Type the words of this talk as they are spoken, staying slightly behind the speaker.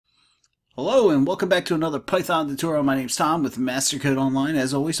Hello and welcome back to another Python tutorial. My name's Tom with MasterCode Online.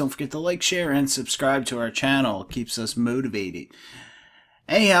 As always, don't forget to like, share, and subscribe to our channel. It keeps us motivated.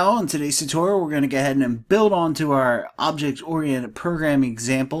 Anyhow, in today's tutorial, we're going to go ahead and build onto our object-oriented programming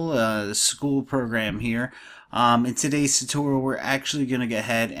example, the school program here. In today's tutorial, we're actually going to go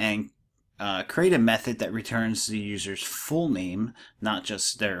ahead and create a method that returns the user's full name, not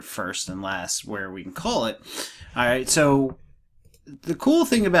just their first and last, where we can call it. Alright, so the cool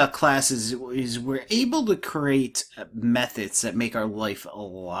thing about classes is we're able to create methods that make our life a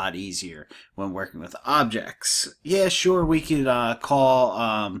lot easier when working with objects. Yeah, sure, we could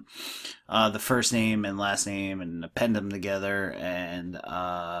call the first name and last name and append them together and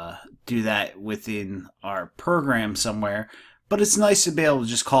do that within our program somewhere, but it's nice to be able to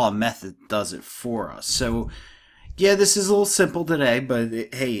just call a method that does it for us. So yeah, this is a little simple today, but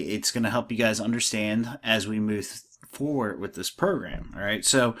hey, it's going to help you guys understand as we move forward with this program. All right,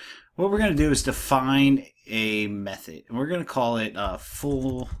 so what we're going to do is define a method, and we're going to call it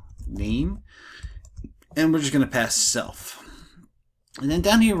full name, and we're just going to pass self. And then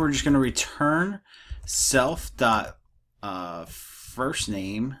down here, we're just going to return self dot first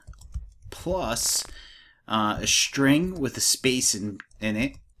name plus a string with a space in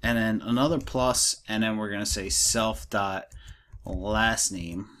it, and then another plus, and then we're going to say self dot last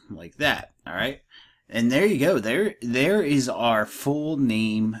name, like that. All right. And there you go. There is our full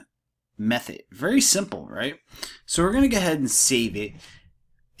name method. Very simple, right? So we're going to go ahead and save it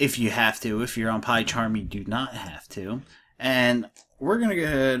if you have to. If you're on PyCharm, you do not have to. And we're going to go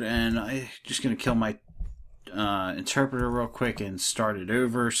ahead and I'm just going to kill my interpreter real quick and start it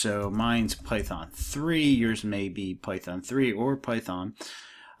over. So mine's Python 3. Yours may be Python 3 or Python.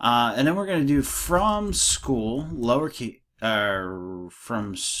 And then we're going to do from school, lowercase.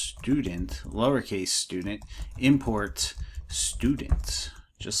 From student, lowercase student, import student,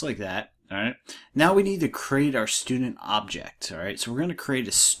 just like that. All right. Now we need to create our student object. All right. So we're going to create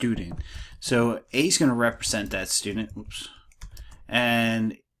a student. So A is going to represent that student. Oops.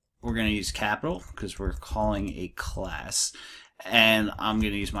 And we're going to use capital because we're calling a class. And I'm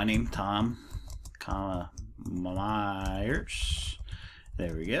going to use my name, Tom, comma Myers.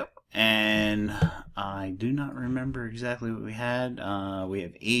 There we go. And I do not remember exactly what we had. We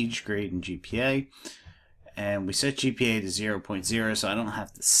have age, grade, and GPA. And we set GPA to 0.0, so I don't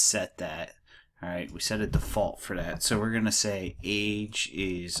have to set that. Alright, we set a default for that. So we're going to say age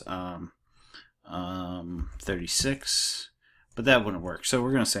is 36. But that wouldn't work. So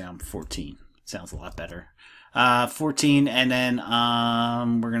we're going to say I'm 14. Sounds a lot better. 14, and then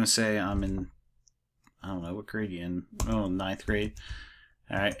we're going to say I'm in, I don't know, what grade are you in? Oh, 9th grade.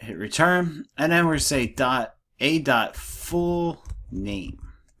 All right, hit return, and then we're going to say a full name.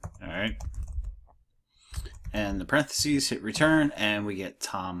 All right, and the parentheses, hit return, and we get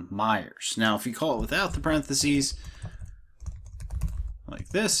Tom Myers. Now, if you call it without the parentheses, like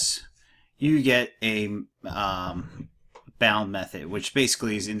this, you get a bound method, which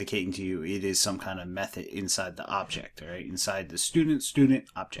basically is indicating to you it is some kind of method inside the object, all right, inside the student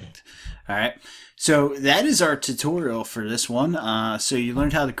object. All right, so that is our tutorial for this one. So you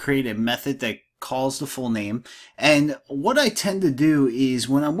learned how to create a method that calls the full name, and what I tend to do is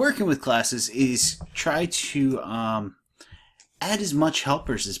when I'm working with classes is try to add as much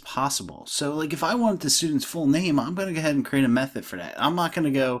helpers as possible. So like if I want the student's full name, I'm going to go ahead and create a method for that. I'm not going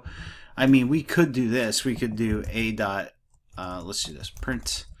to go, I mean, we could do this. We could do a dot let's do this,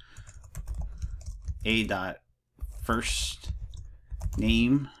 print a dot first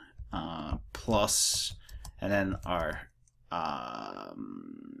name plus, and then our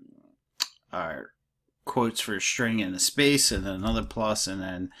quotes for a string and a space, and then another plus, and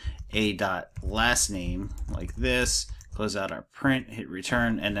then a dot last name, like this. Close out our print, hit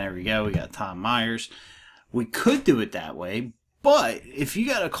return, and there we go. We got Tom Myers. We could do it that way, but if you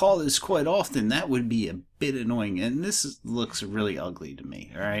got to call this quite often, that would be a bit annoying. And looks really ugly to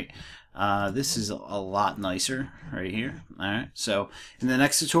me. All right. This is a lot nicer right here. All right. So in the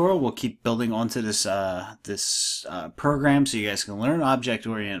next tutorial, we'll keep building onto this program so you guys can learn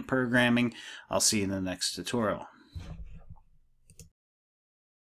object-oriented programming. I'll see you in the next tutorial.